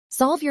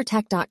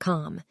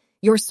SolveYourTech.com,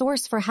 your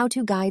source for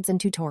how-to guides and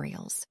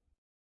tutorials.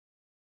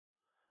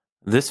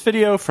 This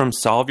video from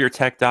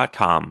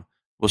SolveYourTech.com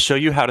will show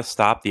you how to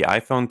stop the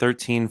iPhone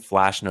 13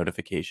 flash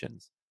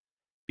notifications.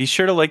 Be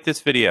sure to like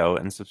this video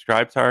and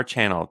subscribe to our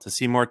channel to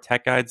see more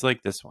tech guides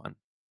like this one.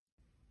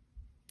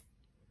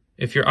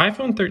 If your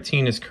iPhone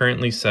 13 is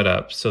currently set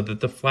up so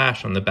that the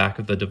flash on the back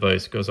of the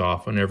device goes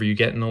off whenever you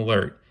get an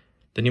alert,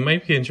 then you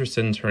might be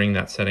interested in turning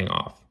that setting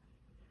off.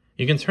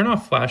 You can turn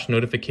off flash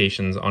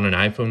notifications on an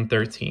iPhone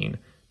 13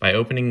 by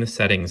opening the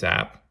Settings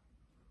app,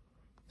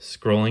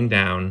 scrolling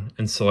down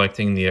and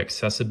selecting the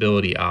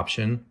Accessibility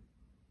option,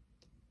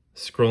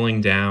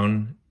 scrolling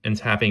down and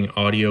tapping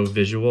Audio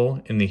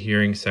Visual in the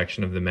Hearing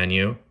section of the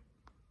menu,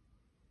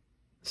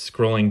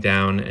 scrolling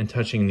down and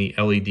touching the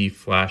LED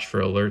Flash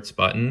for Alerts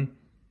button,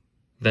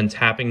 then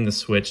tapping the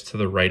switch to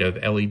the right of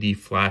LED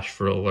Flash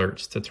for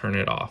Alerts to turn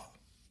it off.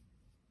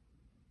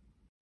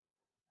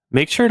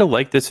 Make sure to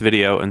like this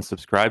video and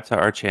subscribe to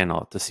our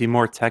channel to see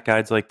more tech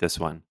guides like this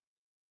one.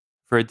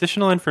 For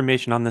additional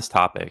information on this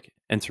topic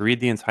and to read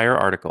the entire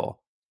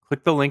article,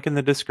 click the link in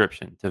the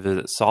description to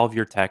visit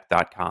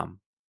SolveYourTech.com.